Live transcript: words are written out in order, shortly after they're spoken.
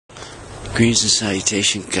Greetings and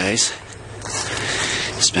salutations, guys.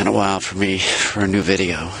 It's been a while for me for a new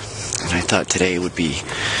video, and I thought today would be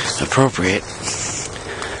appropriate.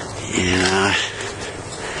 And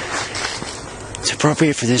it's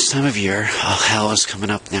appropriate for this time of year. All Hallows coming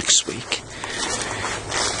up next week.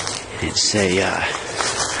 It's a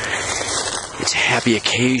happy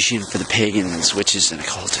occasion for the pagans, witches, and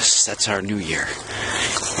occultists. That's our new year.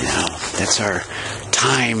 You know, that's our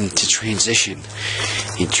time to transition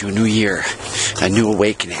into a new year, a new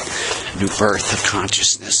awakening, a new birth of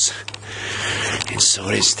consciousness. And so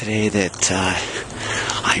it is today that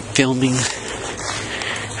I'm filming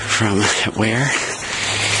from where?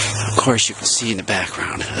 Of course, you can see in the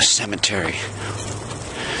background a cemetery.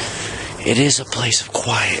 It is a place of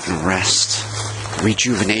quiet and rest,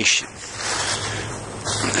 rejuvenation.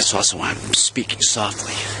 That's also why I'm speaking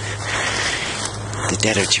softly. The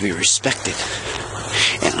dead are to be respected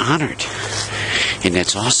and honored. And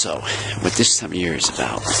that's also what this time of year is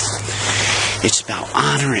about. It's about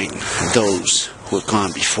honoring those who have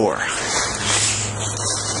gone before.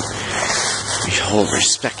 We hold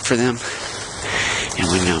respect for them. And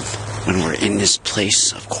when we're in this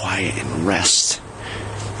place of quiet and rest,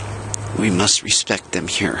 we must respect them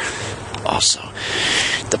here also.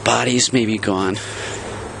 The bodies may be gone,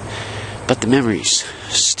 but the memories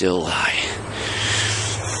still lie.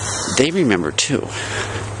 They remember too.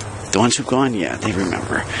 The ones who've gone, yeah, they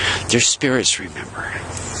remember. Their spirits remember.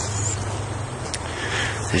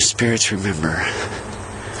 Their spirits remember.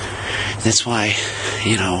 That's why,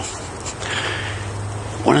 you know,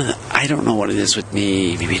 I don't know what it is with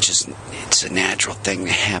me. Maybe it's a natural thing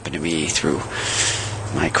that happened to me through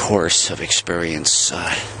my course of experience.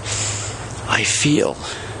 I feel.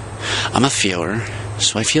 I'm a feeler,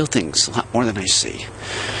 so I feel things a lot more than I see.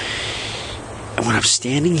 And when I'm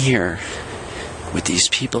standing here with these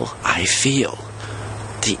people, I feel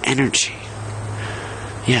the energy.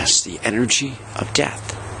 Yes, the energy of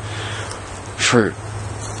death. For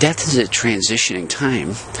death is a transitioning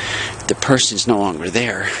time. The person's no longer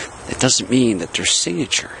there. That doesn't mean that their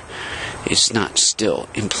signature is not still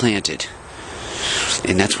implanted.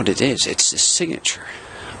 And that's what it is. It's the signature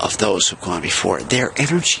of those who've gone before. Their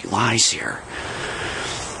energy lies here.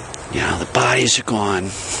 You know, the bodies are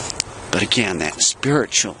gone. But again, that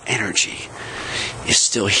spiritual energy is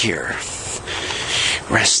still here,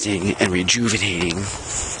 resting and rejuvenating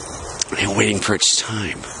and waiting for its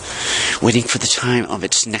time, waiting for the time of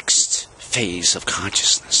its next phase of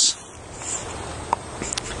consciousness.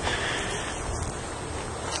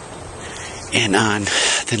 And on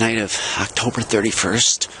the night of October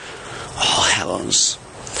 31st, All Hallows,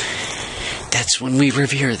 that's when we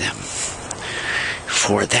revere them.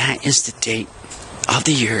 For that is the date of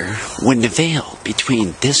the year when the veil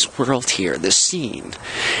between this world here, the seen,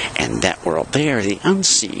 and that world there, the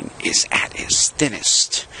unseen, is at its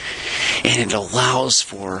thinnest. And it allows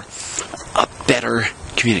for a better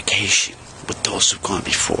communication with those who've gone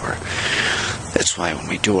before. That's why when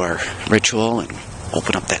we do our ritual and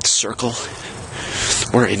open up that circle,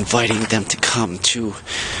 we're inviting them to come to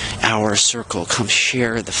our circle, come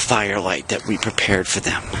share the firelight that we prepared for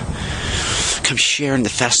them. Come share in the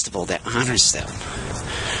festival that honors them.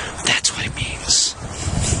 That's what it means.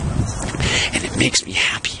 And it makes me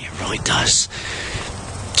happy, it really does,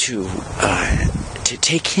 to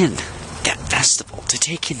take in that festival, to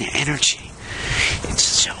take in the energy. It's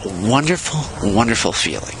such a wonderful, wonderful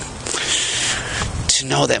feeling to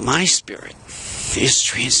know that my spirit is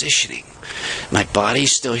transitioning. My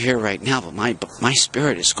body's still here right now, but my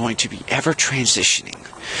spirit is going to be ever transitioning.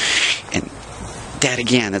 And that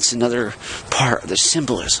again, that's another part of the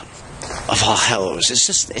symbolism of All Hallows.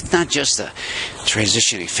 It's not just a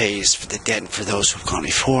transitioning phase for the dead and for those who've gone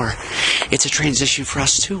before. It's a transition for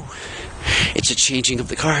us too. It's a changing of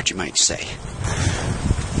the guard, you might say.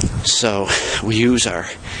 So we use our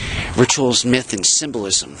rituals, myth, and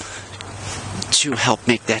symbolism to help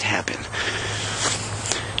make that happen.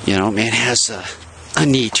 You know, man has a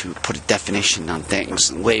need to put a definition on things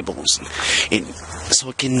and labels, and so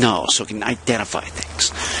it can know, so it can identify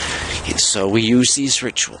things. And so we use these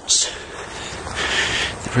rituals,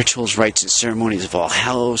 the rituals, rites, and ceremonies of All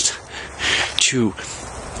Hallows, to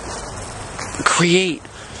create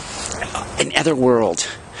an other world.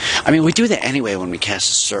 I mean, we do that anyway when we cast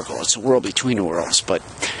a circle. It's a world between the worlds, but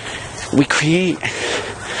we create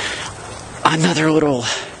another little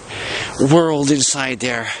world inside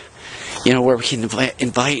there, you know, where we can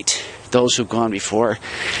invite those who've gone before.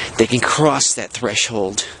 They can cross that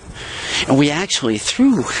threshold. And we actually,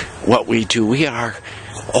 through what we do, we are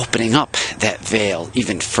opening up that veil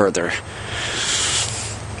even further.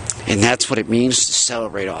 And that's what it means to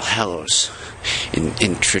celebrate All Hallows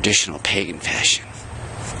in traditional pagan fashion.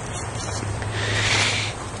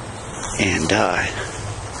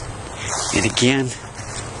 And again,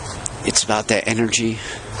 it's about that energy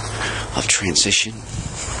of transition,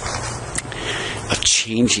 of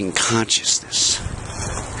changing consciousness.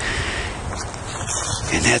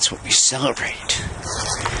 And that's what we celebrate.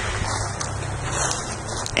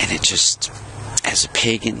 And it just, as a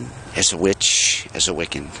pagan, as a witch, as a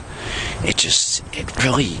Wiccan, it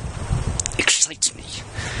really excites me.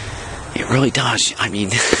 It really does. I mean,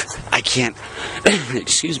 I can't,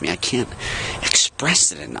 excuse me, I can't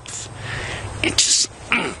express it enough. It's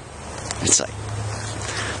like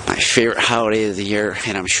my favorite holiday of the year,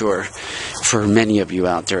 and I'm sure for many of you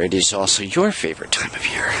out there, it is also your favorite time of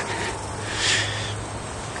year.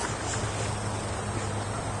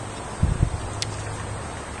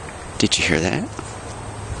 Did you hear that?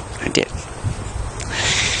 I did.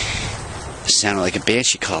 It sounded like a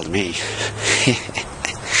banshee called me.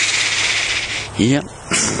 Yep.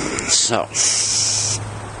 So,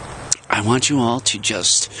 I want you all to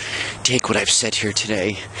just take what I've said here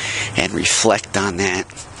today and reflect on that.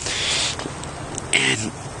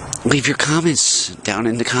 And leave your comments down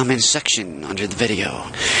in the comments section under the video.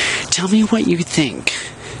 Tell me what you think.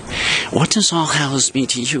 What does All Hallows mean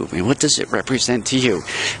to you? I mean, what does it represent to you?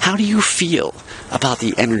 How do you feel about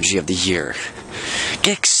the energy of the year?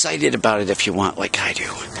 Get excited about it if you want, like I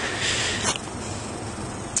do.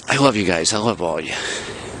 I love you guys. I love all of you.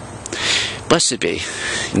 Blessed be,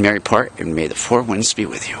 and merry part, and may the four winds be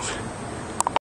with you.